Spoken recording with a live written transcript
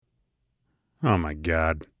Oh my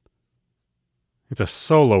god. It's a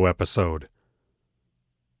solo episode.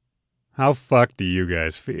 How fucked do you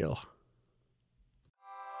guys feel?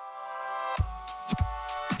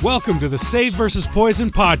 Welcome to the Save vs.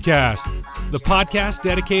 Poison podcast, the podcast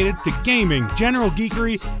dedicated to gaming, general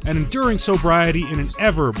geekery, and enduring sobriety in an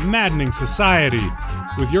ever-maddening society,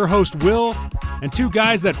 with your host Will and two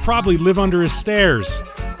guys that probably live under his stairs.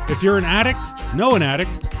 If you're an addict, know an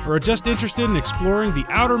addict, or are just interested in exploring the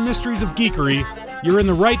outer mysteries of geekery, you're in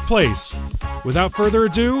the right place. Without further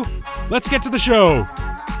ado, let's get to the show.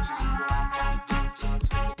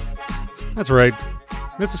 That's right.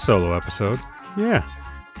 It's a solo episode.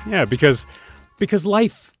 Yeah, because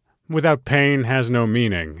life without pain has no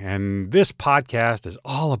meaning, and this podcast is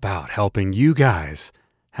all about helping you guys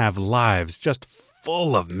have lives just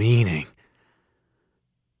full of meaning.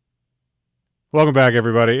 Welcome back,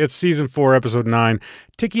 everybody. It's Season 4, Episode 9.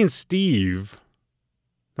 Tiki and Steve,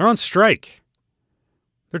 they're on strike.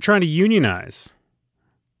 They're trying to unionize.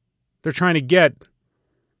 They're trying to get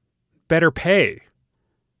better pay.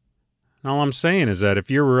 And all I'm saying is that if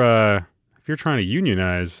you're trying to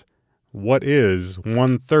unionize, what is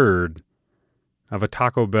 1/3 of a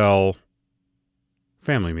Taco Bell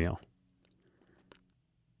family meal?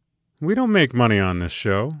 We don't make money on this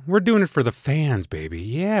show. We're doing it for the fans, baby.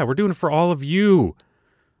 Yeah, we're doing it for all of you.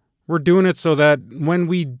 We're doing it so that when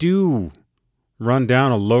we do run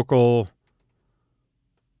down a local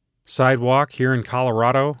sidewalk here in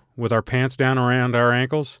Colorado with our pants down around our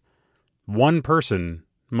ankles, one person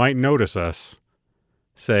might notice us,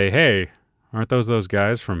 say, hey, aren't those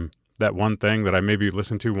guys from that one thing that I maybe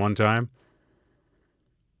listened to one time?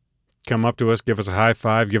 Come up to us, give us a high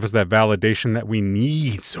five, give us that validation that we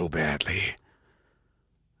need so badly,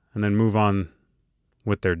 and then move on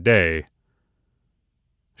with their day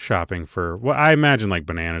shopping for, well, I imagine like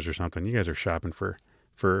bananas or something. You guys are shopping for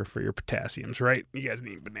your potassiums, right? You guys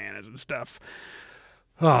need bananas and stuff.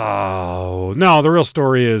 Oh, no, the real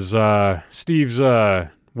story is Steve's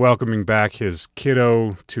welcoming back his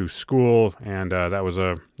kiddo to school, and that was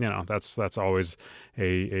that's always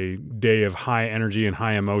a day of high energy and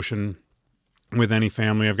high emotion with any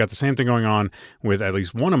family. I've got the same thing going on with at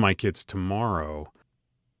least one of my kids tomorrow.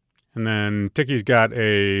 And then Tiki's got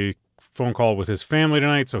a phone call with his family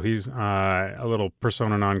tonight, so he's a little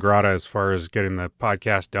persona non grata as far as getting the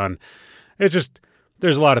podcast done. It's just,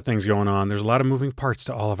 there's a lot of things going on. There's a lot of moving parts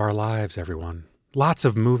to all of our lives, everyone. Lots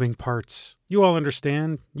of moving parts. You all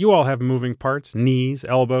understand. You all have moving parts. Knees,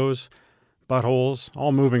 elbows, buttholes,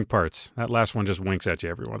 all moving parts. That last one just winks at you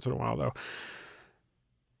every once in a while, though.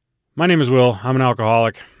 My name is Will. I'm an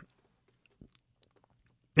alcoholic.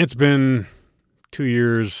 It's been 2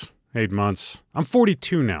 years, 8 months. I'm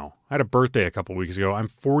 42 now. I had a birthday a couple weeks ago. I'm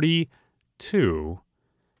 42.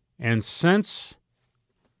 And since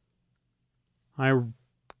I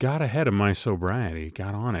got ahead of my sobriety,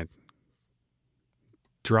 got on it,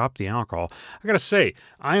 drop the alcohol, I gotta say,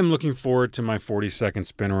 I am looking forward to my 42nd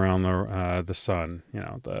spin around the sun. You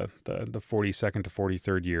know, the 42nd to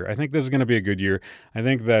 43rd year. I think this is going to be a good year. I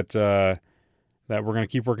think that we're going to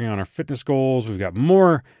keep working on our fitness goals. We've got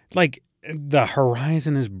more, like, the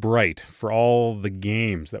horizon is bright for all the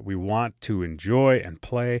games that we want to enjoy and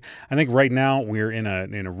play. I think right now we're in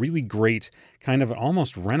a really great kind of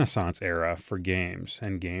almost Renaissance era for games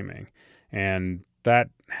and gaming, and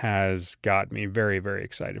that has got me very, very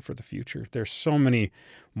excited for the future. There's so many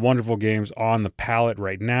wonderful games on the palette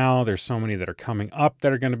right now. There's so many that are coming up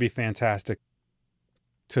that are going to be fantastic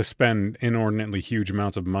to spend inordinately huge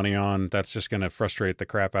amounts of money on. That's just going to frustrate the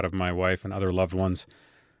crap out of my wife and other loved ones.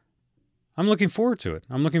 I'm looking forward to it.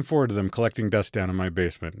 I'm looking forward to them collecting dust down in my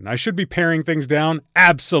basement. And I should be paring things down.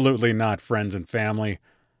 Absolutely not, friends and family.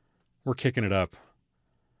 We're kicking it up.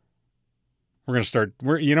 We're going to start,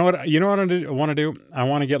 you know what I want to do? I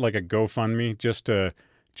want to get like a GoFundMe just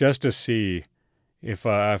to see if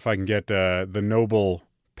I can get the noble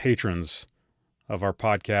patrons of our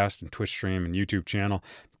podcast and Twitch stream and YouTube channel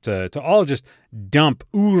to all just dump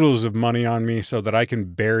oodles of money on me so that I can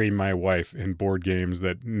bury my wife in board games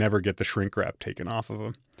that never get the shrink wrap taken off of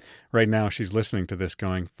them. Right now, she's listening to this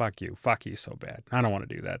going, fuck you so bad. I don't want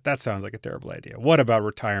to do that. That sounds like a terrible idea. What about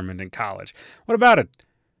retirement in college? What about it?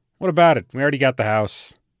 We already got the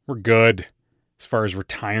house. We're good. As far as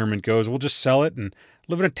retirement goes, we'll just sell it and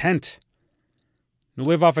live in a tent. We'll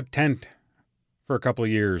live off a tent for a couple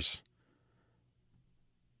of years.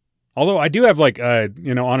 Although I do have on an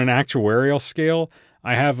actuarial scale,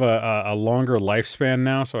 I have a longer lifespan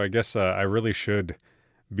now, so I guess I really should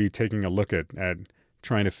be taking a look at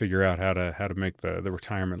trying to figure out how to make the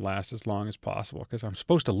retirement last as long as possible, because I'm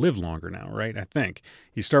supposed to live longer now, right? I think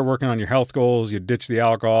you start working on your health goals, you ditch the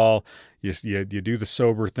alcohol, you do the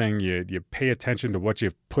sober thing, you pay attention to what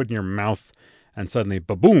you put in your mouth, and suddenly,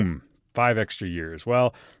 ba-boom, 5 extra years.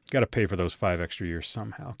 Well, got to pay for those 5 extra years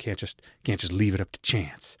somehow. Can't just leave it up to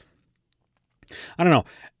chance. I don't know.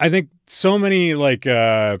 I think so many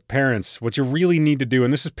parents, what you really need to do,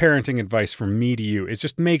 and this is parenting advice from me to you, is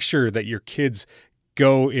just make sure that your kids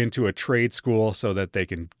go into a trade school so that they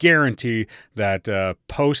can guarantee that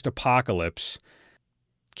post-apocalypse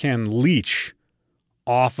can leech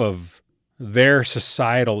off of their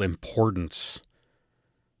societal importance.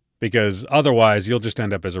 Because otherwise, you'll just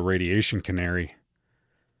end up as a radiation canary.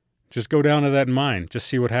 Just go down to that mine. Just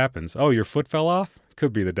see what happens. Oh, your foot fell off?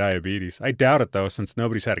 Could be the diabetes. I doubt it, though, since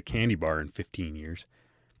nobody's had a candy bar in 15 years.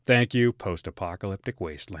 Thank you, post-apocalyptic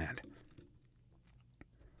wasteland.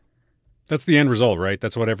 That's the end result, right?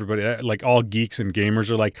 That's what everybody, like all geeks and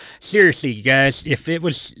gamers are like, seriously, guys, if it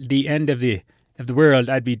was the end of the world,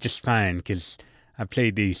 I'd be just fine, because I've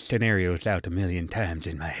played these scenarios out 1,000,000 times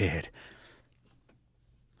in my head.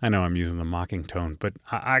 I know I'm using the mocking tone, but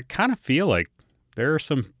I kind of feel like there are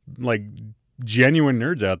some genuine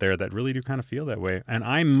nerds out there that really do kind of feel that way. And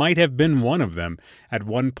I might have been one of them at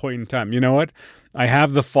one point in time. You know what? I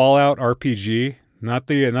have the Fallout RPG, not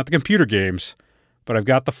the computer games, but I've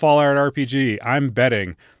got the Fallout RPG. I'm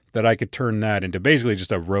betting that I could turn that into basically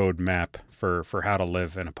just a road map for how to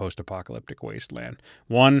live in a post-apocalyptic wasteland.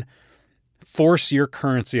 1, force your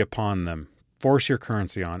currency upon them. Force your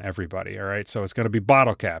currency on everybody, all right? So it's going to be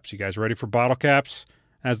bottle caps. You guys ready for bottle caps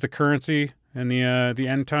as the currency in the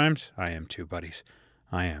end times? I am too, buddies.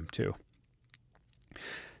 I am too.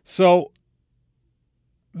 So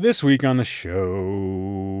this week on the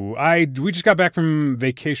show, we just got back from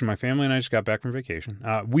vacation. My family and I just got back from vacation.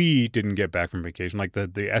 We didn't get back from vacation, like the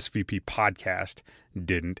SVP podcast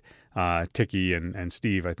didn't. Tiki and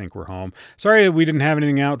Steve, I think, were home. Sorry we didn't have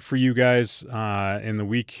anything out for you guys in the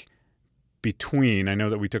week between. I know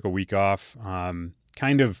that we took a week off,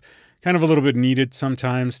 kind of a little bit needed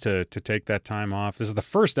sometimes to take that time off. This is the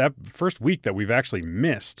first week that we've actually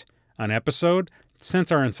missed an episode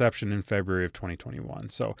since our inception in February of 2021.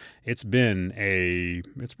 So it's been a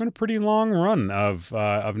pretty long run of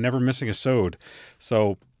never missing a sode.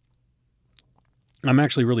 So I'm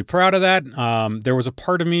actually really proud of that. There was a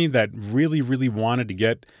part of me that really, really wanted to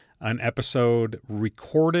get an episode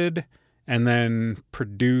recorded and then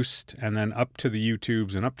produced and then up to the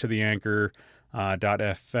YouTubes and up to the Anchor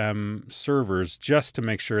 .fm servers, just to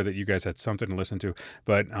make sure that you guys had something to listen to.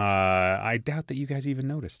 But I doubt that you guys even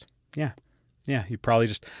noticed. Yeah, you probably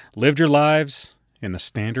just lived your lives in the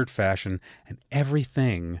standard fashion and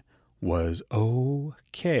everything was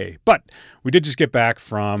okay. But we did just get back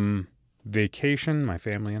from vacation, my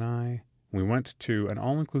family and I. We went to an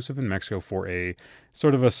all-inclusive in Mexico for a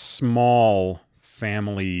sort of a small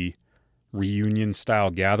family reunion style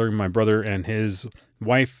gathering. My brother and his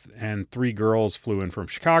wife and 3 girls flew in from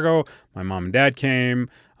Chicago. My mom and dad came.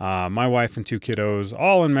 My wife and 2 kiddos,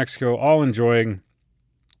 all in Mexico, all enjoying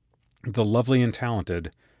the lovely and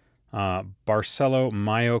talented Barcelo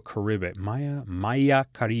Maya Caribe. Maya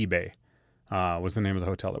Caribe was the name of the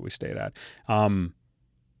hotel that we stayed at. So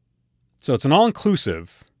it's an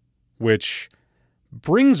all-inclusive, which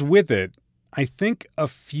brings with it, I think, a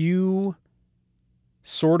few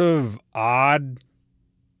sort of odd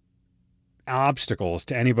obstacles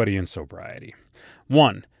to anybody in sobriety.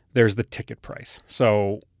 1, there's the ticket price.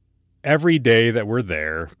 So every day that we're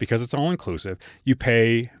there, because it's all inclusive, you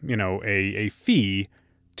pay, a fee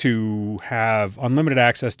to have unlimited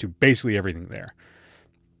access to basically everything there.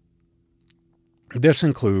 This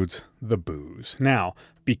includes the booze. Now,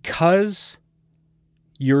 because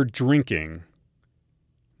you're drinking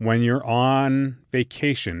when you're on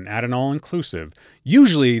vacation at an all-inclusive,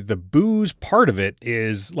 usually the booze part of it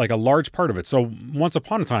is like a large part of it. So once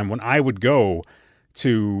upon a time, when I would go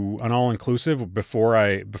to an all-inclusive before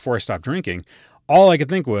I stopped drinking, all I could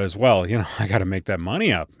think was, well, I got to make that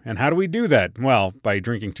money up. And how do we do that? Well, by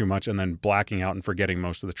drinking too much and then blacking out and forgetting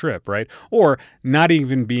most of the trip, right? Or not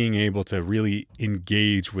even being able to really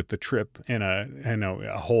engage with the trip in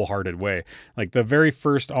a wholehearted way. Like the very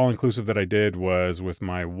first all-inclusive that I did was with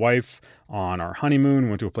my wife on our honeymoon.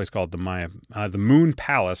 Went to a place called the Moon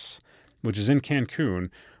Palace, which is in Cancun.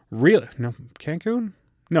 Cancun?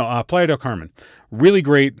 No, Playa del Carmen. Really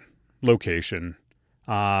great location.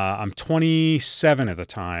 I'm 27 at the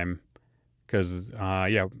time because, is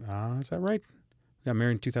that right? I got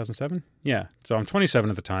married in 2007. Yeah. So I'm 27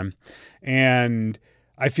 at the time and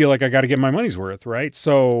I feel like I got to get my money's worth, right?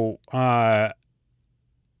 So,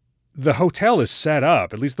 the hotel is set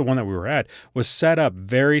up, at least the one that we were at, was set up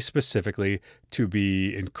very specifically to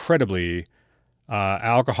be incredibly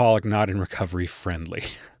alcoholic, not in recovery friendly.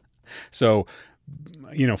 So,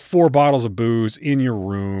 4 bottles of booze in your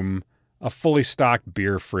room, a fully stocked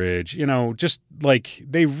beer fridge, just like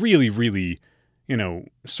they really, really,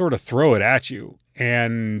 sort of throw it at you.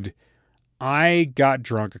 And I got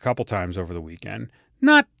drunk a couple times over the weekend.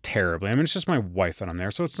 Not terribly. I mean, it's just my wife that I'm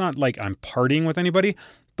there. So it's not like I'm partying with anybody.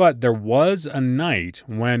 But there was a night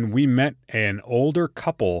when we met an older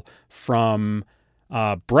couple from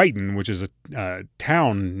Brighton, which is a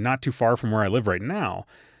town not too far from where I live right now,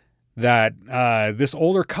 that this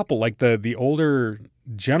older couple, like the older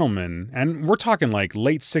gentleman, and we're talking like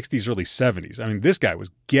late 60s, early 70s. I mean, this guy was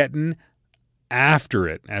getting after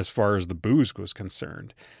it as far as the booze was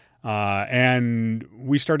concerned. And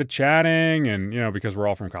we started chatting and, because we're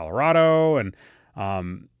all from Colorado and,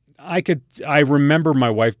 I remember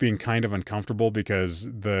my wife being kind of uncomfortable because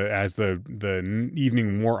as the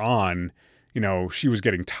evening wore on, she was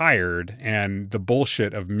getting tired and the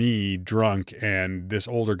bullshit of me drunk and this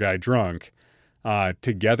older guy drunk,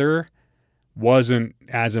 together wasn't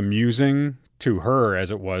as amusing to her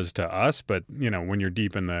as it was to us. But, when you're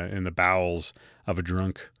deep in the bowels of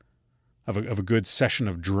a good session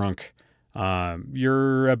of drunk,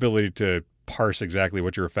 your ability to parse exactly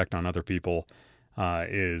what your effect on other people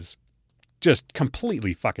is just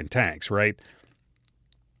completely fucking tanks, right?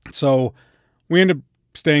 So we end up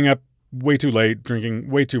staying up way too late, drinking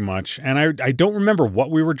way too much. And I don't remember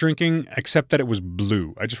what we were drinking except that it was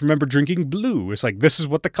blue. I just remember drinking blue. It's like, this is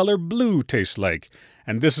what the color blue tastes like.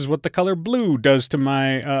 And this is what the color blue does to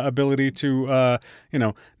my ability to,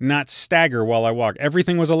 not stagger while I walk.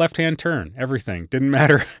 Everything was a left-hand turn. Everything. Didn't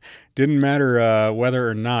matter whether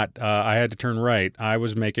or not I had to turn right. I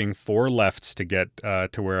was making 4 lefts to get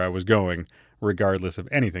to where I was going, regardless of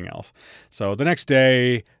anything else. So the next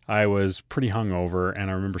day I was pretty hungover and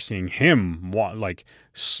I remember seeing him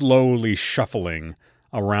slowly shuffling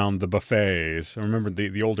around the buffets. I remember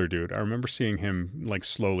the older dude. I remember seeing him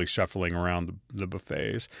slowly shuffling around the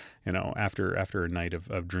buffets, after a night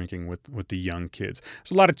of drinking with the young kids.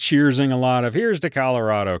 There's a lot of cheersing, a lot of here's to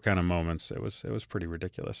Colorado kind of moments. It was pretty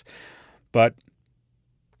ridiculous. But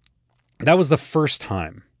that was the first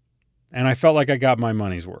time. And I felt like I got my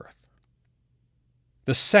money's worth.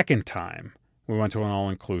 The second time we went to an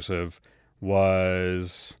all-inclusive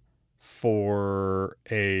was for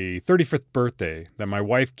a 35th birthday that my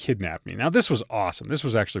wife kidnapped me. Now, this was awesome. This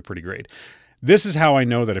was actually pretty great. This is how I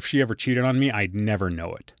know that if she ever cheated on me, I'd never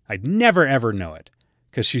know it. I'd never, ever know it.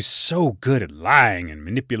 Because she's so good at lying and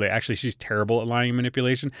manipulating. Actually, she's terrible at lying and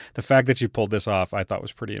manipulation. The fact that she pulled this off, I thought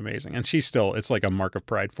was pretty amazing. And it's like a mark of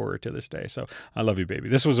pride for her to this day. So I love you, baby.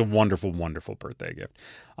 This was a wonderful, wonderful birthday gift.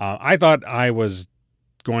 I thought I was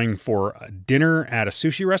going for dinner at a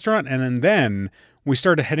sushi restaurant. And then we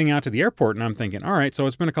started heading out to the airport. And I'm thinking, all right, so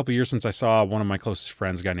it's been a couple years since I saw one of my closest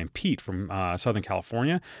friends, a guy named Pete from Southern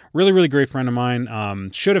California. Really, really great friend of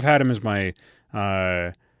mine. Should have had him as my...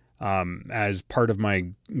 as part of my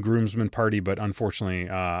groomsmen party, but unfortunately,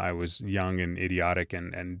 I was young and idiotic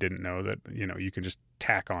and didn't know that, you can just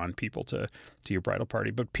tack on people to your bridal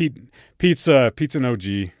party. But Pete's an OG.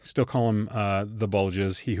 Still call him the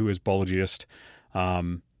Bulges, he who is bulgiest,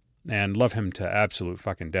 and love him to absolute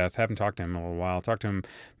fucking death. Haven't talked to him in a little while. Talked to him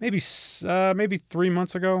maybe 3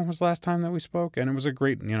 months ago was the last time that we spoke, and it was a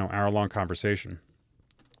great hour-long conversation.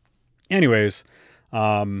 Anyways,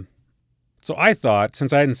 so I thought,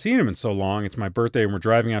 since I hadn't seen him in so long, it's my birthday and we're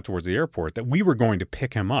driving out towards the airport, that we were going to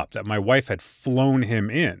pick him up, that my wife had flown him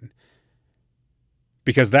in.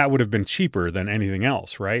 Because that would have been cheaper than anything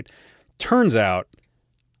else, right? Turns out,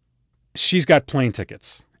 she's got plane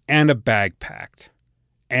tickets and a bag packed.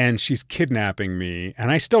 And she's kidnapping me. And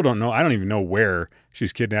I still don't know. I don't even know where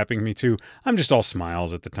she's kidnapping me to. I'm just all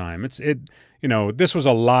smiles at the time. This was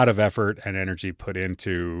a lot of effort and energy put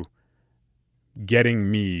into getting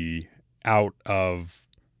me out of,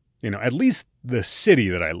 at least the city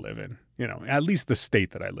that I live in, at least the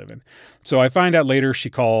state that I live in. So I find out later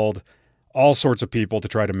she called all sorts of people to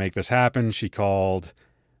try to make this happen. She called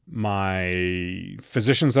my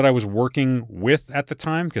physicians that I was working with at the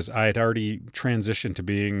time, because I had already transitioned to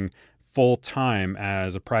being full-time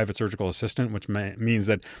as a private surgical assistant, which means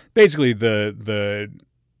that basically the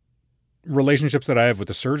relationships that I have with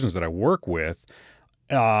the surgeons that I work with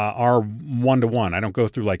are one-to-one. I don't go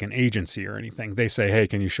through like an agency or anything. They say, hey,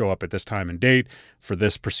 can you show up at this time and date for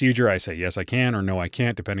this procedure? I say, yes, I can, or no, I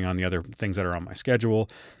can't, depending on the other things that are on my schedule.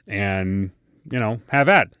 And, have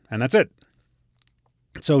at. And that's it.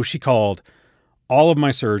 So she called all of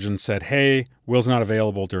my surgeons said, hey, Will's not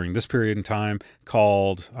available during this period in time,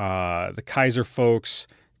 called the Kaiser folks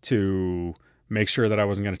to make sure that I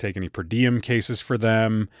wasn't going to take any per diem cases for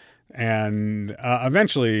them. And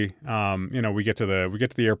eventually, we get to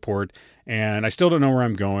the airport, and I still don't know where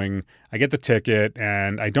I'm going. I get the ticket,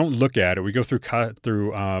 and I don't look at it. We go through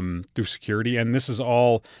security, and this is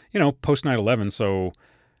all post 9/11. So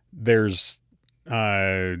there's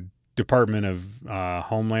Department of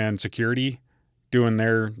Homeland Security doing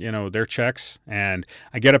their checks, and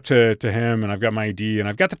I get up to him, and I've got my ID, and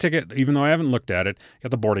I've got the ticket, even though I haven't looked at it,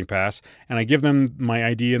 got the boarding pass, and I give them my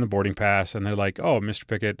ID and the boarding pass, and they're like, oh, Mr.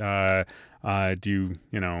 Pickett, do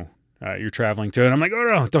you're traveling to, and I'm like, oh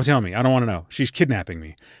no, don't tell me, I don't want to know, she's kidnapping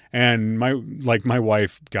me. And my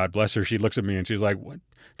wife, God bless her, she looks at me and she's like, what?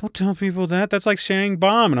 Don't tell people that's like saying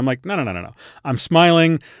bomb. And I'm like, no. I'm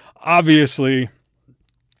smiling. Obviously,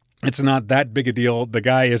 it's not that big a deal. The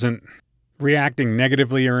guy isn't reacting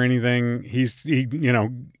negatively or anything. He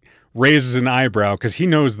raises an eyebrow because he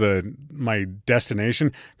knows my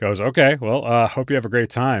destination. Goes, okay, well, hope you have a great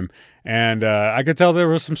time. And I could tell there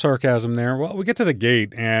was some sarcasm there. Well, we get to the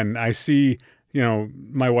gate, and I see,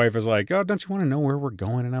 my wife is like, oh, don't you want to know where we're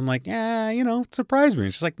going? And I'm like, yeah, it surprised me.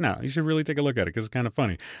 And she's like, no, you should really take a look at it because it's kind of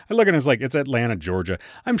funny. I look at it, it's like, it's Atlanta, Georgia.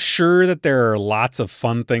 I'm sure that there are lots of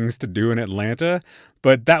fun things to do in Atlanta,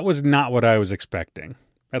 but that was not what I was expecting.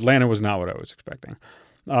 Atlanta was not what I was expecting.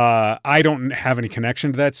 I don't have any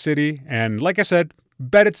connection to that city, and like I said,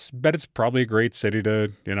 bet it's probably a great city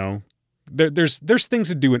to, there's things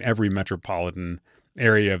to do in every metropolitan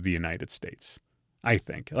area of the United States. I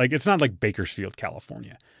think, like, it's not like Bakersfield,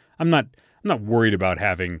 California. I'm not worried about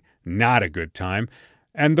having not a good time.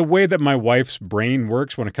 And the way that my wife's brain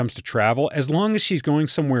works when it comes to travel, as long as she's going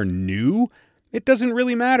somewhere new, it doesn't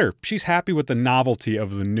really matter. She's happy with the novelty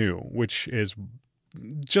of the new, which is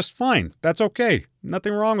just fine. That's okay.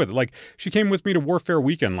 Nothing wrong with it. Like, she came with me to Warfare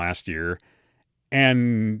Weekend last year,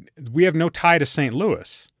 and we have no tie to St.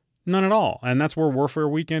 Louis. None at all. And that's where Warfare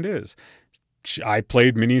Weekend is. I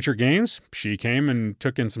played miniature games. She came and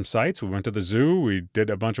took in some sights. We went to the zoo. We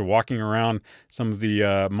did a bunch of walking around some of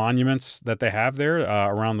the monuments that they have there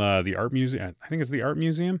around the art museum. I think it's the art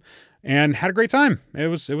museum, and had a great time. It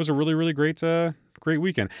was a really, really great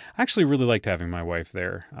weekend. I actually really liked having my wife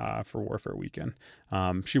there for Warfare Weekend.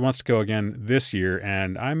 She wants to go again this year,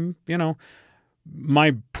 and I'm,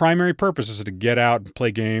 my primary purpose is to get out and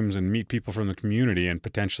play games and meet people from the community and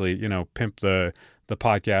potentially, pimp the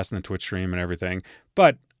podcast and the Twitch stream and everything.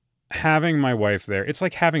 But having my wife there, it's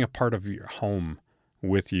like having a part of your home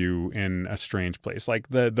with you in a strange place. Like,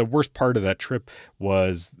 the worst part of that trip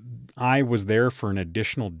was I was there for an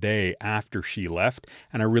additional day after she left,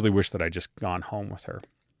 and I really wish that I'd just gone home with her.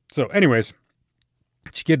 So anyways,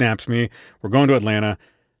 she kidnaps me. We're going to Atlanta.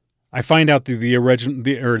 I find out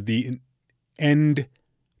the end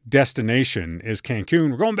destination is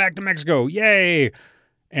Cancun. We're going back to Mexico. Yay!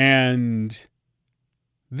 And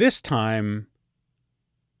this time,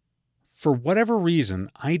 for whatever reason,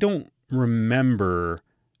 I don't remember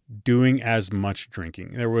doing as much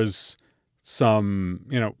drinking. There was some,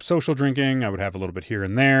 social drinking. I would have a little bit here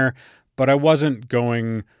and there, but I wasn't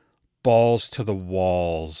going balls to the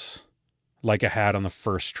walls like I had on the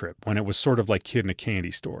first trip when it was sort of like Kid in a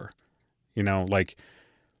Candy Store,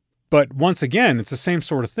 but once again, it's the same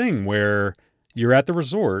sort of thing where you're at the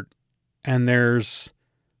resort and there's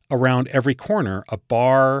around every corner a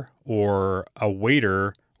bar or a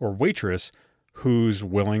waiter or waitress who's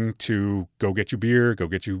willing to go get you beer, go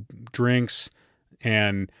get you drinks.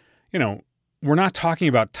 And, we're not talking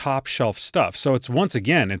about top shelf stuff. So it's, once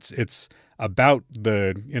again, it's about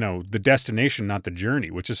the destination, not the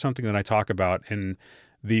journey, which is something that I talk about in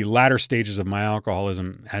the latter stages of my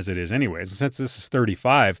alcoholism as it is anyways. And since this is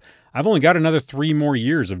 35, I've only got another 3 more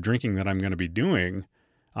years of drinking that I'm going to be doing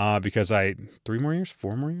because 3 more years?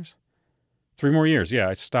 4 more years? 3 more years. Yeah,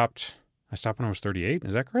 I stopped when I was 38.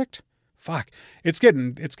 Is that correct? Fuck. It's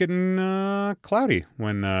getting cloudy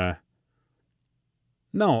when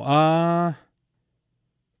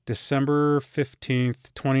December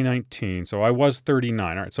 15th, 2019. So I was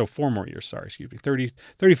 39. All right, so 4 more years. Sorry, excuse me.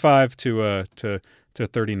 35 to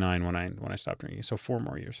 39 when I stopped drinking. So 4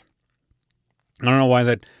 more years. I don't know why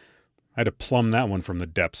I had to plumb that one from the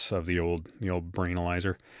depths of the old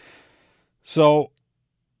brainalyzer. So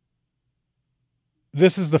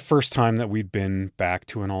this is the first time that we'd been back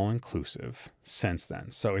to an all-inclusive since then.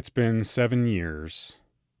 So it's been 7+ years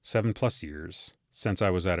since I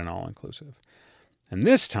was at an all-inclusive. And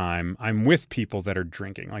this time, I'm with people that are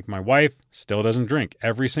drinking. Like, my wife still doesn't drink.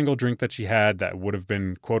 Every single drink that she had that would have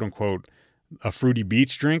been, quote-unquote, a fruity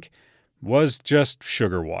beach drink was just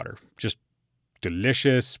sugar water. Just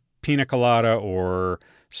delicious pina colada or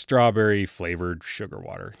strawberry flavored sugar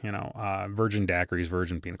water, virgin daiquiris,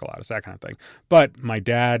 virgin pina coladas, that kind of thing. But my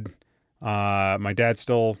dad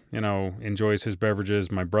still, enjoys his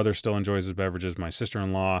beverages. My brother still enjoys his beverages. My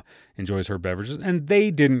sister-in-law enjoys her beverages, and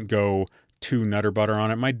they didn't go too nutter butter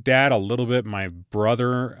on it. My dad a little bit, my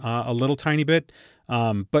brother a little tiny bit.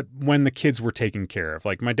 But when the kids were taken care of,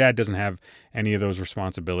 like my dad doesn't have any of those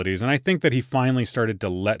responsibilities. And I think that he finally started to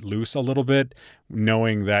let loose a little bit,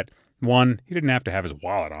 knowing that one, he didn't have to have his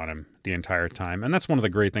wallet on him the entire time. And that's one of the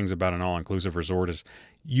great things about an all-inclusive resort is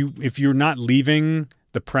if you're not leaving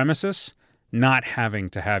the premises, not having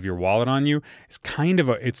to have your wallet on you is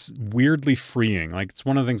it's weirdly freeing. Like it's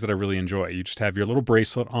one of the things that I really enjoy. You just have your little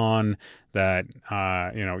bracelet on that,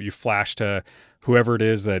 you flash to whoever it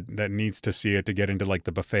is that needs to see it to get into like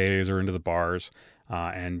the buffets or into the bars,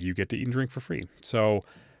 and you get to eat and drink for free. So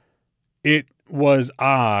it was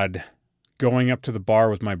odd going up to the bar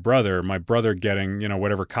with my brother getting,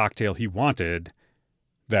 whatever cocktail he wanted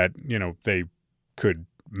that, they could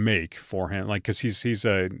make for him. Like, cause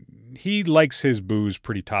he likes his booze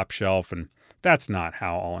pretty top shelf, and that's not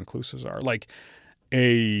how all inclusives are. Like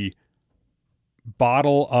a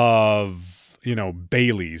bottle of,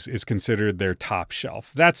 Bailey's is considered their top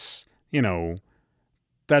shelf. That's a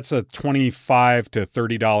 $25 to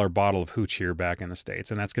 $30 bottle of hooch here back in the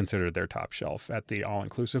States, and that's considered their top shelf at the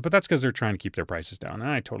all-inclusive. But that's because they're trying to keep their prices down, and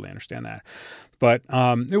I totally understand that. But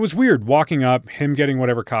it was weird walking up, him getting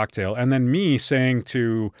whatever cocktail, and then me saying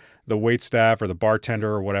to the wait staff or the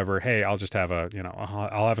bartender or whatever, hey, I'll just have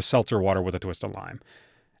I'll have a seltzer water with a twist of lime.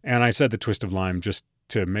 And I said the twist of lime just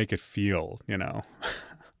to make it feel,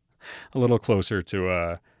 a little closer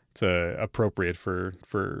to appropriate for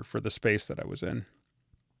the space that I was in.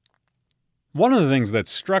 One of the things that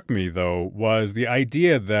struck me, though, was the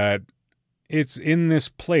idea that it's in this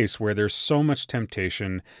place where there's so much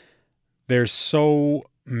temptation. There's so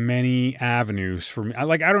many avenues for me. I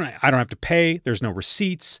don't have to pay. There's no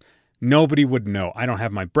receipts. Nobody would know. I don't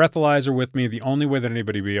have my breathalyzer with me. The only way that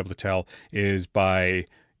anybody would be able to tell is by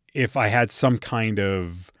if I had some kind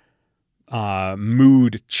of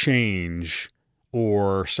mood change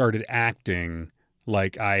or started acting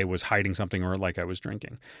like I was hiding something or like I was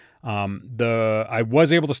drinking. I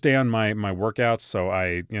was able to stay on my workouts. So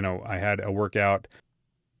I had a workout.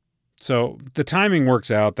 So the timing works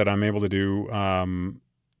out that I'm able to do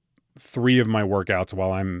 3 of my workouts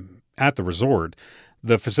while I'm at the resort.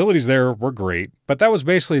 The facilities there were great, but that was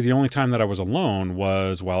basically the only time that I was alone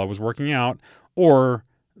was while I was working out or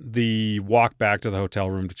the walk back to the hotel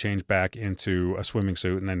room to change back into a swimming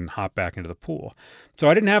suit and then hop back into the pool. So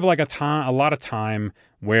I didn't have like a lot of time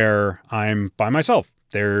where I'm by myself.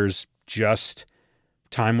 There's just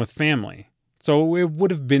time with family. So it would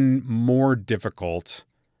have been more difficult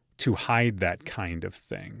to hide that kind of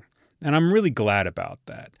thing. And I'm really glad about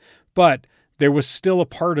that. But there was still a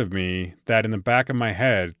part of me that in the back of my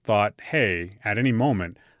head thought, hey, at any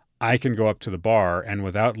moment, I can go up to the bar and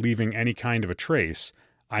without leaving any kind of a trace,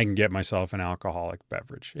 I can get myself an alcoholic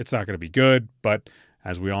beverage. It's not going to be good, but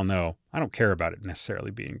as we all know, I don't care about it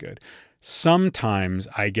necessarily being good. Sometimes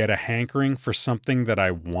I get a hankering for something that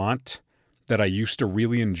I want, that I used to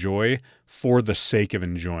really enjoy for the sake of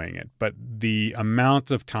enjoying it. But the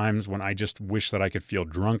amount of times when I just wish that I could feel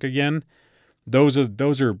drunk again, those are,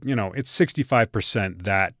 it's 65%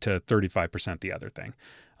 that to 35% the other thing.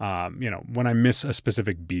 When I miss a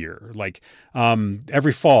specific beer, like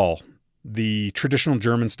every fall, the traditional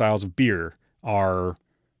German styles of beer are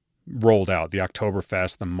rolled out. The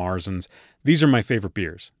Oktoberfest, the Marzens. These are my favorite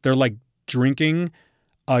beers. They're like drinking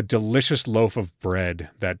a delicious loaf of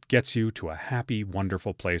bread that gets you to a happy,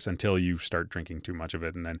 wonderful place until you start drinking too much of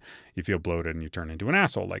it and then you feel bloated and you turn into an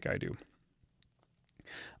asshole like I do.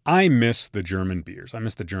 I miss the German beers. I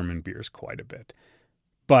miss the German beers quite a bit.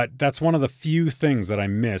 But that's one of the few things that I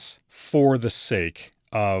miss for the sake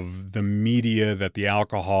of the media that the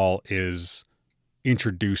alcohol is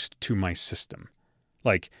introduced to my system.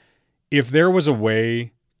 Like, if there was a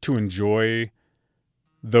way to enjoy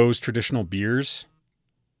those traditional beers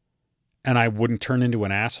and I wouldn't turn into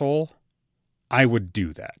an asshole, I would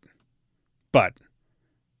do that. But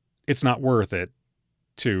it's not worth it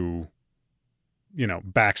to,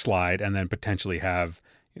 backslide and then potentially have,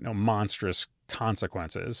 monstrous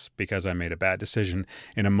consequences because I made a bad decision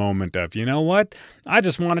in a moment of, you know what? I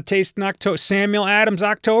just want to taste Samuel Adams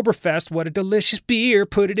Oktoberfest. What a delicious beer.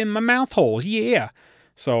 Put it in my mouth hole. Yeah.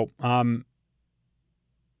 So,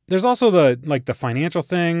 there's also the financial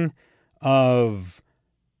thing of,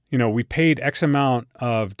 we paid X amount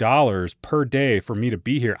of dollars per day for me to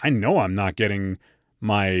be here. I know I'm not getting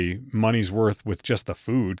my money's worth with just the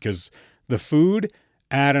food because The food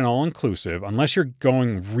at an all-inclusive, unless you're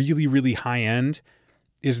going really, really high-end,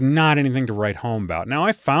 is not anything to write home about. Now,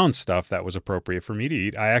 I found stuff that was appropriate for me to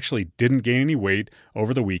eat. I actually didn't gain any weight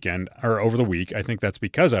over the weekend or over the week. I think that's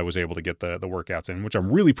because I was able to get the workouts in, which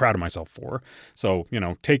I'm really proud of myself for. So,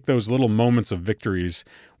 take those little moments of victories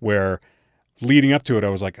where leading up to it, I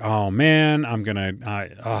was like, oh man,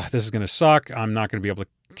 this is going to suck. I'm not going to be able to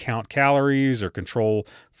count calories or control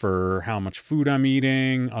for how much food I'm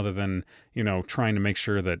eating, other than, trying to make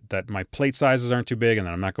sure that my plate sizes aren't too big and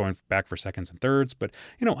that I'm not going back for seconds and thirds. But,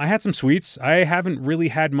 I had some sweets. I haven't really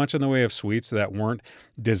had much in the way of sweets that weren't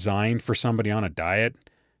designed for somebody on a diet,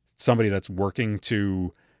 somebody that's working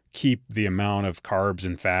to keep the amount of carbs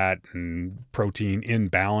and fat and protein in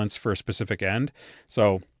balance for a specific end.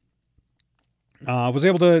 So I was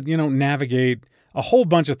able to, navigate a whole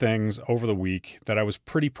bunch of things over the week that I was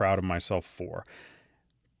pretty proud of myself for.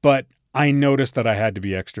 But I noticed that I had to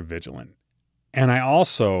be extra vigilant. And I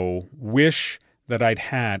also wish that I'd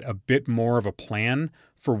had a bit more of a plan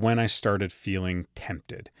for when I started feeling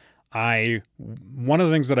tempted. One of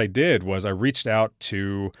the things that I did was I reached out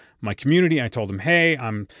to my community. I told them, hey,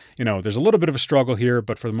 there's a little bit of a struggle here,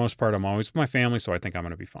 but for the most part, I'm always with my family, so I think I'm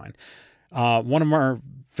going to be fine. One of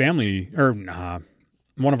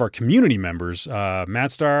our community members,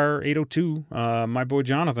 Madstar802, my boy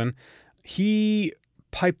Jonathan, he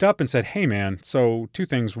piped up and said, hey man, so two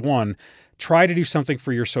things. One, try to do something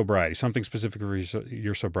for your sobriety, something specific for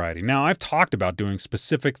your sobriety. Now, I've talked about doing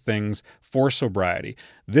specific things for sobriety.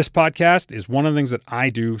 This podcast is one of the things that I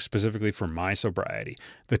do specifically for my sobriety.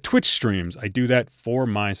 The Twitch streams, I do that for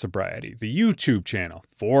my sobriety. The YouTube channel,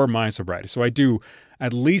 for my sobriety. So I do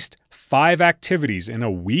at least 5 activities in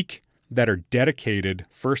a week that are dedicated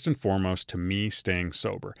first and foremost to me staying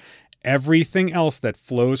sober. Everything else that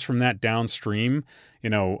flows from that downstream,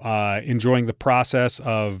 enjoying the process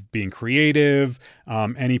of being creative,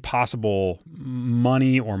 any possible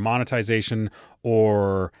money or monetization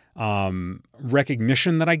or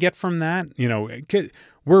recognition that I get from that,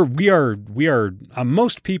 we are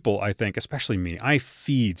most people, I think, especially me, I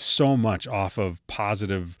feed so much off of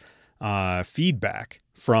positive feedback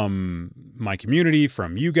from my community,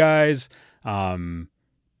 from you guys, from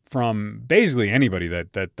basically anybody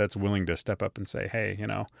that's willing to step up and say, hey,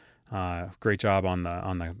 great job on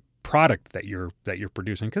the product that you're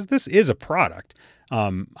producing, because this is a product.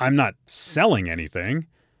 I'm not selling anything.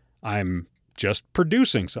 I'm just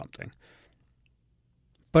producing something.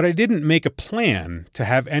 But I didn't make a plan to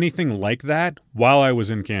have anything like that while I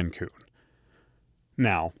was in Cancun.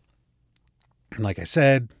 Now, like I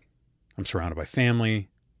said, I'm surrounded by family.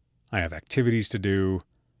 I have activities to do.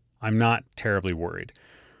 I'm not terribly worried.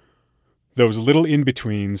 Those little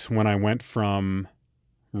in-betweens when I went from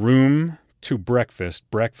room to breakfast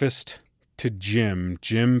to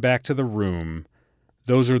gym back to the room,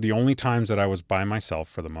 those are the only times that I was by myself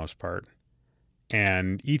for the most part.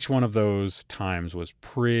 And each one of those times was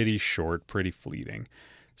pretty short, pretty fleeting.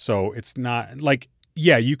 So it's not like,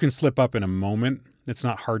 yeah, you can slip up in a moment. It's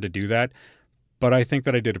not hard to do that. But I think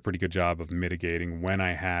that I did a pretty good job of mitigating when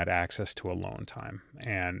I had access to alone time.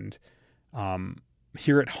 And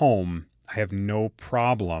here at home, I have no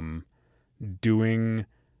problem doing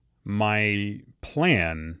my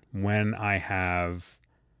plan when I have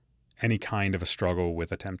any kind of a struggle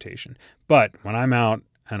with a temptation. But when I'm out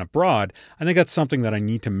and abroad, I think that's something that I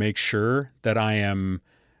need to make sure that I am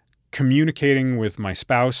communicating with my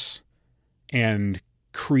spouse and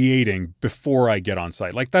creating before I get on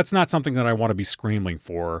site. Like, that's not something that I want to be scrambling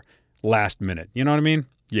for last minute. You know what I mean?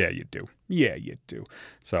 Yeah, you do.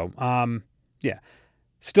 So, yeah,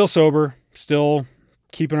 still sober, still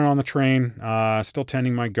keeping it on the train, still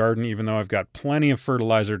tending my garden, even though I've got plenty of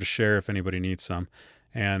fertilizer to share if anybody needs some.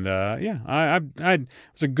 And, it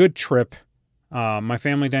was a good trip. My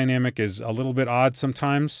family dynamic is a little bit odd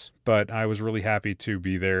sometimes, but I was really happy to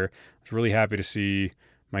be there. I was really happy to see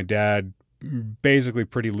my dad basically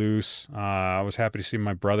pretty loose. I was happy to see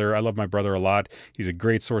my brother. I love my brother a lot. He's a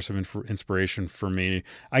great source of inspiration for me.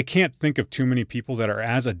 I can't think of too many people that are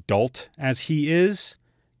as adult as he is,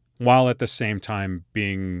 while at the same time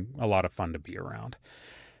being a lot of fun to be around.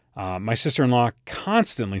 My sister-in-law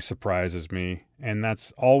constantly surprises me, and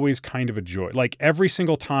that's always kind of a joy. Like, every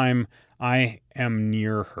single time I am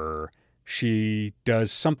near her, she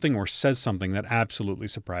does something or says something that absolutely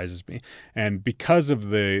surprises me. And because of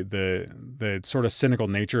the sort of cynical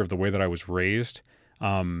nature of the way that I was raised,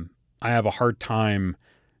 I have a hard time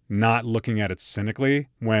not looking at it cynically,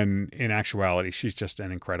 when in actuality, she's just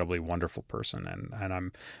an incredibly wonderful person. And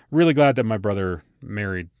I'm really glad that my brother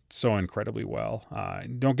married so incredibly well.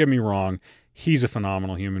 Don't get me wrong. He's a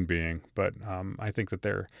phenomenal human being, but I think that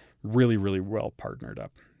they're really, really well partnered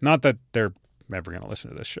up. Not that they're ever going to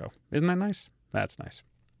listen to this show. Isn't that nice? That's nice.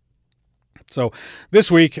 So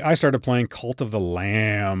this week I started playing Cult of the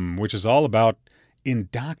Lamb, which is all about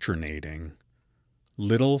indoctrinating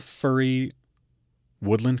little furry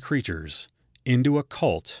woodland creatures into a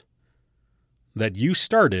cult that you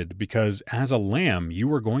started because as a lamb you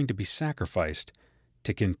were going to be sacrificed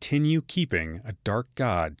to continue keeping a dark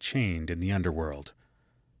god chained in the underworld.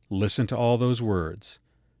 Listen to all those words.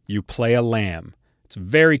 You play a lamb. It's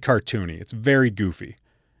very cartoony. It's very goofy.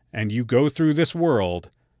 And you go through this world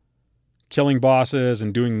killing bosses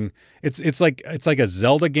and doing it's like a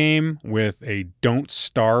Zelda game with a don't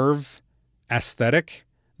starve aesthetic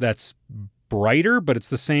that's brighter, but it's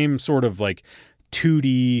the same sort of like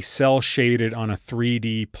 2D cell shaded on a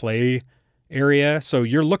 3D play area. So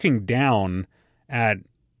you're looking down at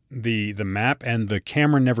the map and the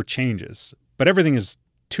camera never changes, but everything is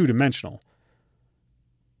two-dimensional.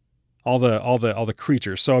 All the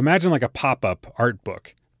creatures. So imagine like a pop-up art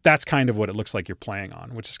book. That's kind of what it looks like you're playing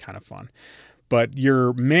on, which is kind of fun. But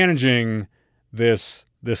you're managing this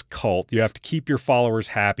cult. You have to keep your followers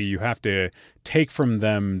happy. You have to take from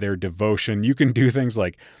them their devotion. You can do things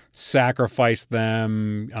like sacrifice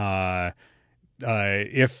them.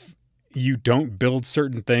 If you don't build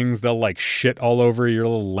certain things, they'll like shit all over your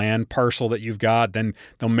little land parcel that you've got. Then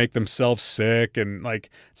they'll make themselves sick. And like,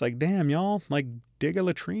 it's like, damn, y'all, like dig a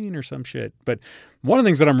latrine or some shit. But one of the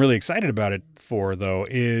things that I'm really excited about it for, though,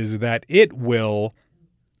 is that it will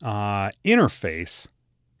interface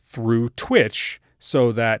through Twitch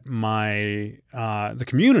so that the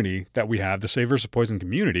community that we have, the Savers of Poison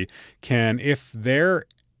community, can, if they're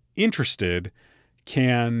interested,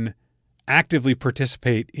 can actively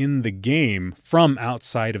participate in the game from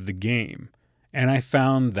outside of the game. And I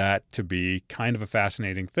found that to be kind of a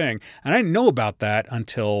fascinating thing. And I didn't know about that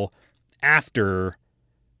until after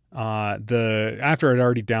I'd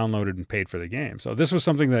already downloaded and paid for the game. So this was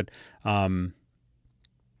something that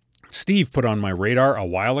Steve put on my radar a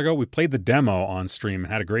while ago. We played the demo on stream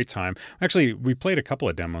and had a great time. Actually, we played a couple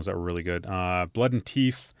of demos that were really good. Blood and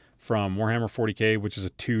Teeth from Warhammer 40K, which is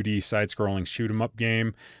a 2D side-scrolling shoot-'em-up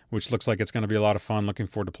game, which looks like it's going to be a lot of fun. Looking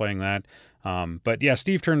forward to playing that. But yeah,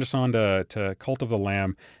 Steve turned us on to Cult of the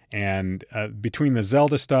Lamb, and between the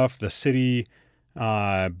Zelda stuff, the city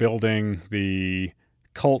building, the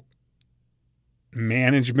cult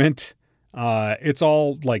management, it's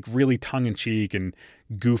all like really tongue-in-cheek and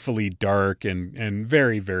goofily dark and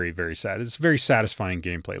very, very, very sad. It's a very satisfying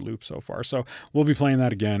gameplay loop so far. So we'll be playing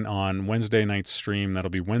that again on Wednesday night's stream.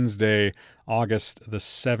 That'll be Wednesday, August the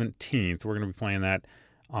 17th. We're going to be playing that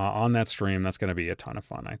on that stream. That's going to be a ton of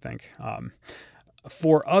fun, I think.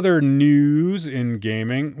 For other news in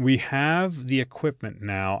gaming, we have the equipment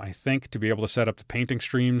now, I think, to be able to set up the painting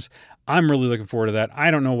streams. I'm really looking forward to that.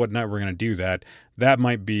 I don't know what night we're going to do that. That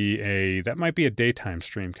might be a daytime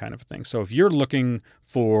stream kind of a thing. So if you're looking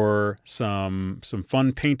for some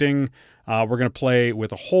fun painting, we're going to play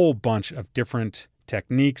with a whole bunch of different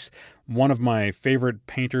techniques. One of my favorite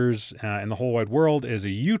painters in the whole wide world is a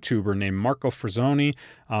YouTuber named Marco Frazzoni.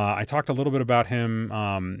 I talked a little bit about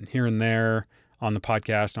him here and there on the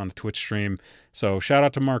podcast, on the Twitch stream. So shout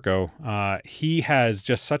out to Marco. He has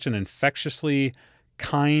just such an infectiously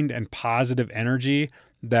kind and positive energy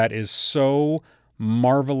that is so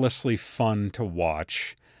marvelously fun to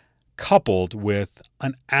watch, coupled with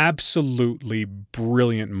an absolutely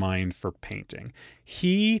brilliant mind for painting.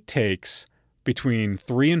 He takes between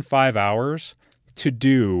 3 and 5 hours to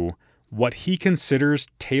do what he considers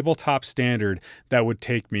tabletop standard that would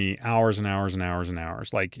take me hours and hours and hours and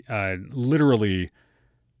hours. Like literally,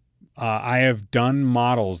 I have done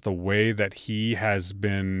models the way that he has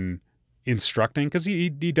been instructing, because he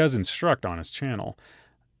does instruct on his channel.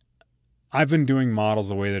 I've been doing models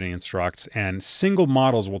the way that he instructs, and single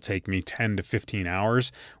models will take me 10 to 15 hours,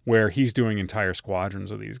 where he's doing entire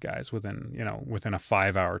squadrons of these guys within a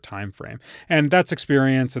 5-hour time frame. And that's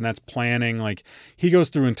experience and that's planning. Like, he goes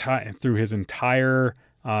through his entire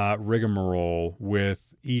rigmarole with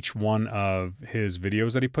each one of his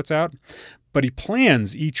videos that he puts out, but he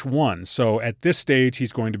plans each one. So at this stage,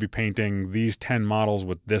 he's going to be painting these 10 models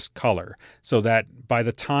with this color, so that by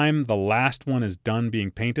the time the last one is done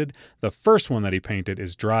being painted, the first one that he painted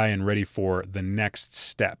is dry and ready for the next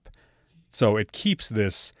step. So it keeps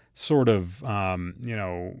this sort of,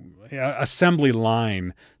 assembly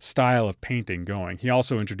line style of painting going. He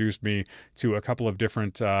also introduced me to a couple of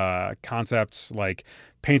different concepts like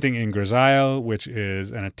painting in grisaille, which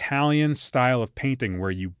is an Italian style of painting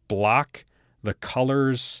where you block the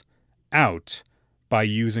colors out by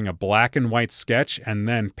using a black and white sketch and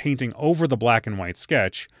then painting over the black and white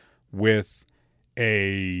sketch with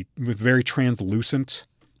very translucent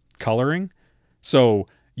coloring. So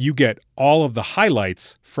you get all of the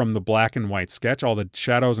highlights from the black and white sketch, all the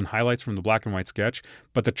shadows and highlights from the black and white sketch,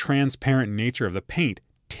 but the transparent nature of the paint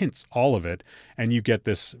tints all of it, and you get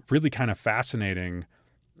this really kind of fascinating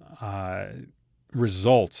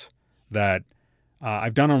result that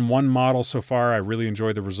I've done on one model so far. I really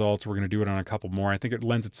enjoyed the results. We're going to do it on a couple more. I think it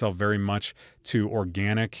lends itself very much to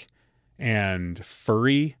organic and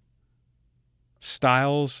furry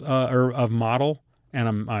styles of model.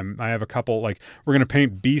 And I have a couple, like we're going to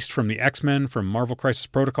paint Beast from the X-Men from Marvel Crisis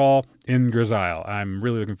Protocol in grisaille. I'm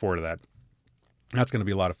really looking forward to that. That's going to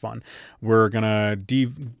be a lot of fun. We're going to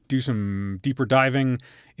do some deeper diving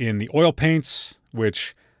in the oil paints,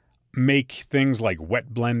 which make things like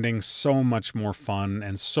wet blending so much more fun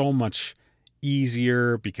and so much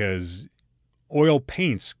easier because oil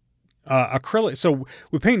paints, acrylic. So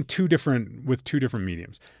we paint with two different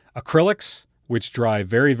mediums. Acrylics, which dry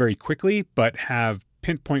very, very quickly but have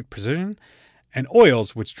pinpoint precision, and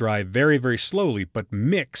oils, which dry very, very slowly but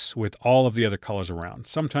mix with all of the other colors around.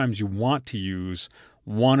 Sometimes you want to use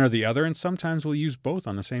one or the other, and sometimes we'll use both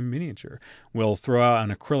on the same miniature. We'll throw out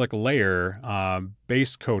an acrylic layer,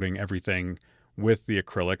 base coating everything with the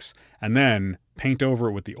acrylics, and then paint over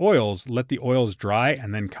it with the oils, let the oils dry,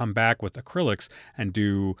 and then come back with acrylics and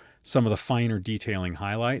do some of the finer detailing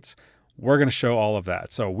highlights. We're going to show all of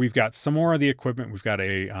that. So we've got some more of the equipment. We've got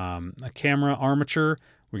a camera armature.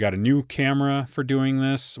 We got a new camera for doing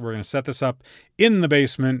this. We're going to set this up in the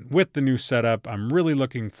basement with the new setup. I'm really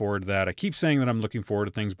looking forward to that. I keep saying that I'm looking forward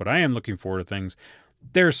to things, but I am looking forward to things.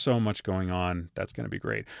 There's so much going on. That's going to be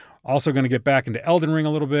great. Also going to get back into Elden Ring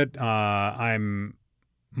a little bit. I'm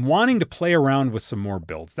wanting to play around with some more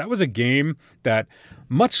builds. That was a game that,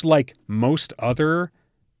 much like most other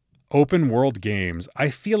open world games, I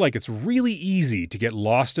feel like it's really easy to get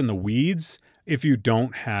lost in the weeds if you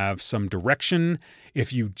don't have some direction,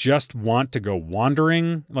 if you just want to go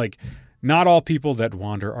wandering. Like, not all people that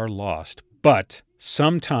wander are lost, but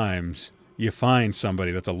sometimes you find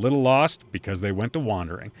somebody that's a little lost because they went to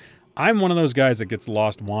wandering. I'm one of those guys that gets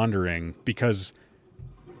lost wandering because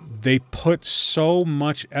they put so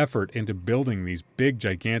much effort into building these big,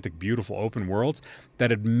 gigantic, beautiful open worlds that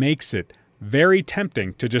it makes it very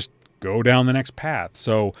tempting to just go down the next path.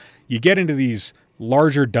 So you get into these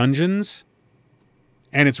larger dungeons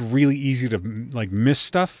and it's really easy to like miss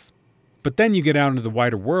stuff. But then you get out into the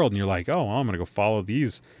wider world and you're like, oh, well, I'm going to go follow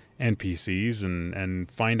these NPCs and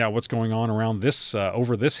find out what's going on around this,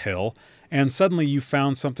 over this hill. And suddenly you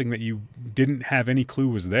found something that you didn't have any clue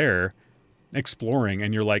was there, exploring.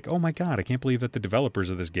 And you're like, oh my God, I can't believe that the developers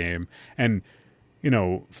of this game. And,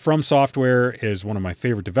 From Software is one of my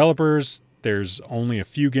favorite developers. There's only a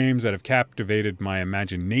few games that have captivated my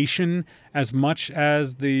imagination as much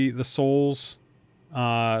as the Souls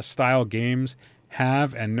style games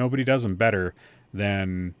have, and nobody does them better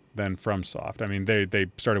than FromSoft. I mean, they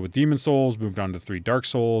started with Demon Souls, moved on to 3 Dark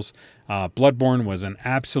Souls. Bloodborne was an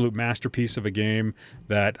absolute masterpiece of a game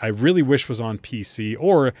that I really wish was on PC,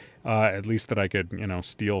 or at least that I could,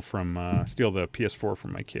 steal the PS4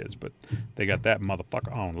 from my kids. But they got that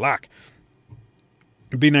motherfucker on lock.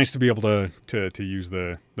 It'd be nice to be able to use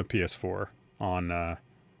the PS4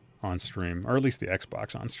 on stream, or at least the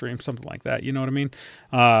Xbox on stream, something like that. You know what I mean?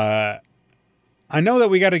 I know that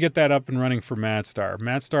we got to get that up and running for Madstar.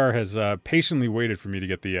 Madstar has patiently waited for me to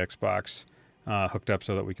get the Xbox hooked up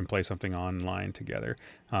so that we can play something online together.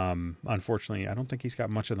 Unfortunately, I don't think he's got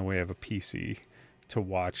much in the way of a PC to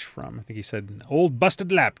watch from. I think he said an old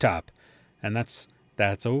busted laptop, and that's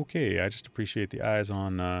okay. I just appreciate the eyes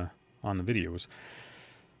on the videos.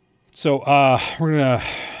 So we're going to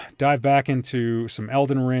dive back into some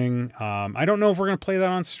Elden Ring. I don't know if we're going to play that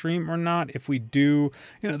on stream or not. If we do,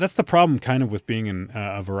 that's the problem kind of with being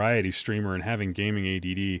a variety streamer and having gaming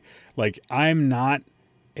ADD. Like, I'm not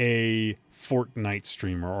a Fortnite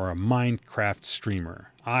streamer or a Minecraft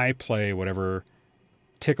streamer. I play whatever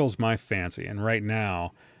tickles my fancy. And right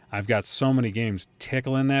now, I've got so many games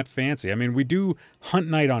tickling that fancy. I mean, we do Hunt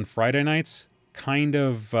Night on Friday nights, kind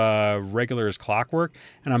of regular as clockwork,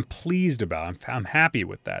 and I'm pleased about it. I'm happy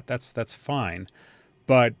with that. That's fine.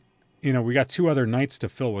 But we got 2 other nights to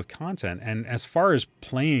fill with content. And as far as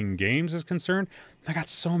playing games is concerned, I got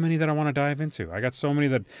so many that I want to dive into. I got so many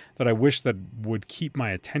that I wish that would keep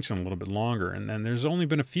my attention a little bit longer. And then there's only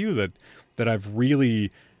been a few that I've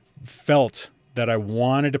really felt that I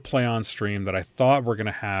wanted to play on stream, that I thought were going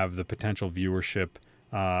to have the potential viewership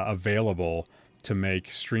available to make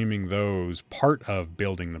streaming those part of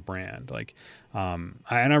building the brand. Like, and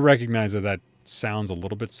I recognize that sounds a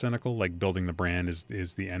little bit cynical, like building the brand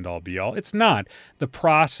is the end all be all. It's not. The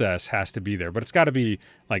process has to be there, but it's got to be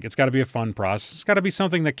a fun process. It's got to be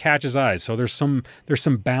something that catches eyes. So there's some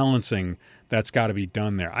balancing that's got to be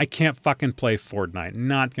done there. I can't fucking play Fortnite.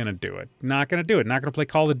 Not going to do it. Not going to play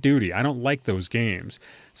Call of Duty. I don't like those games.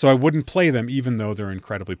 So I wouldn't play them even though they're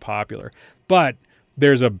incredibly popular. But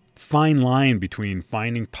there's a fine line between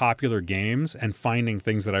finding popular games and finding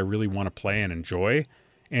things that I really want to play and enjoy.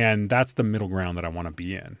 And that's the middle ground that I want to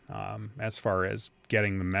be in, as far as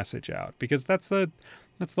getting the message out, because that's one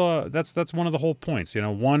of the whole points.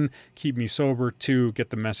 1, keep me sober. 2, get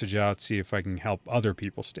the message out. See if I can help other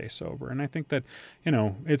people stay sober. And I think that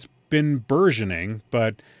it's been burgeoning,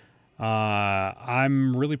 but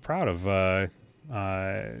I'm really proud of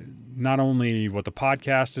not only what the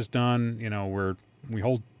podcast has done. We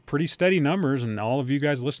hold pretty steady numbers, and all of you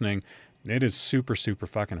guys listening. It is super, super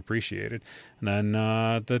fucking appreciated. And then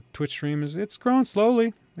the Twitch stream it's growing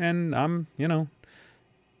slowly, and I'm,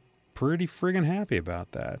 pretty friggin' happy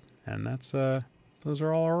about that. And that's those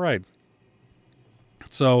are all right.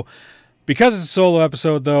 So because it's a solo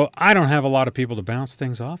episode, though, I don't have a lot of people to bounce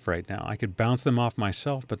things off right now. I could bounce them off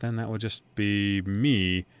myself, but then that would just be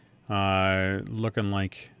me looking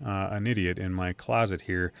like an idiot in my closet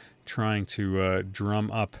here, trying to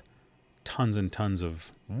drum up tons and tons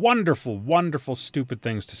of wonderful, wonderful, stupid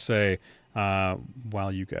things to say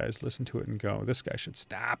while you guys listen to it and go, this guy should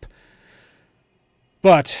stop.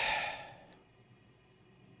 But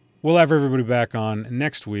we'll have everybody back on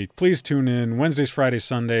next week. Please tune in Wednesdays, Fridays,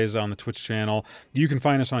 Sundays on the Twitch channel. You can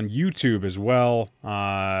find us on YouTube as well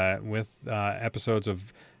with episodes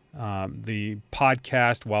of the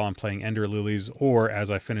podcast while I'm playing Ender Lilies, or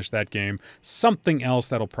as I finish that game, something else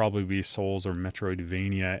that'll probably be Souls or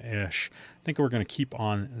Metroidvania-ish. I think we're going to keep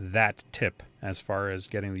on that tip as far as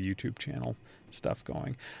getting the YouTube channel stuff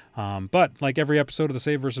going. But like every episode of the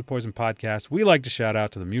Save vs. Poison podcast, we like to shout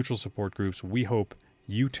out to the mutual support groups we hope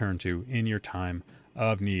you turn to in your time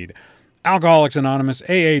of need. Alcoholics Anonymous,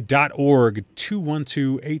 AA.org,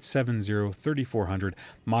 212-870-3400.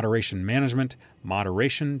 Moderation Management,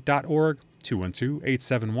 moderation.org,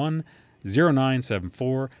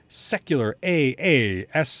 212-871-0974. Secular AA,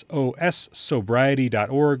 SOS,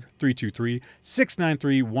 sobriety.org,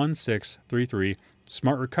 323-693-1633.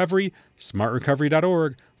 Smart Recovery,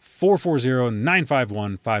 smartrecovery.org,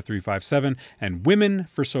 440-951-5357. And Women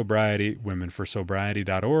for Sobriety,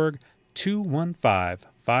 womenforsobriety.org,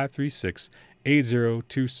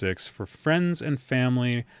 215-536-8026. For friends and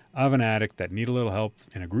family of an addict that need a little help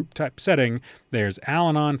in a group type setting, there's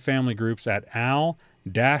Al-Anon family groups at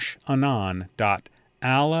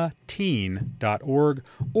al-anon.alateen.org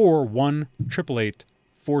or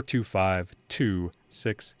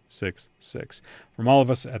 1-888-425-2666. From all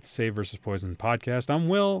of us at the Save vs. Poison podcast, I'm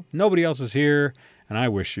Will. Nobody else is here, and I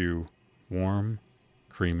wish you warm,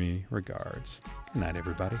 creamy regards. Good night,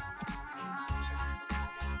 everybody.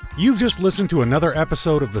 You've just listened to another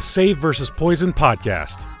episode of the Save vs. Poison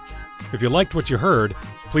podcast. If you liked what you heard,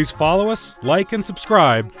 please follow us, like, and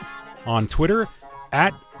subscribe on Twitter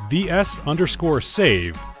at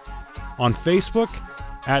 @VS_save, on Facebook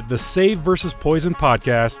at the Save vs. Poison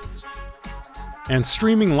podcast, and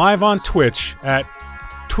streaming live on Twitch at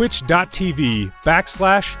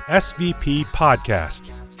twitch.tv/SVP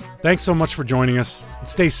podcast. Thanks so much for joining us, and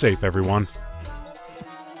stay safe, everyone.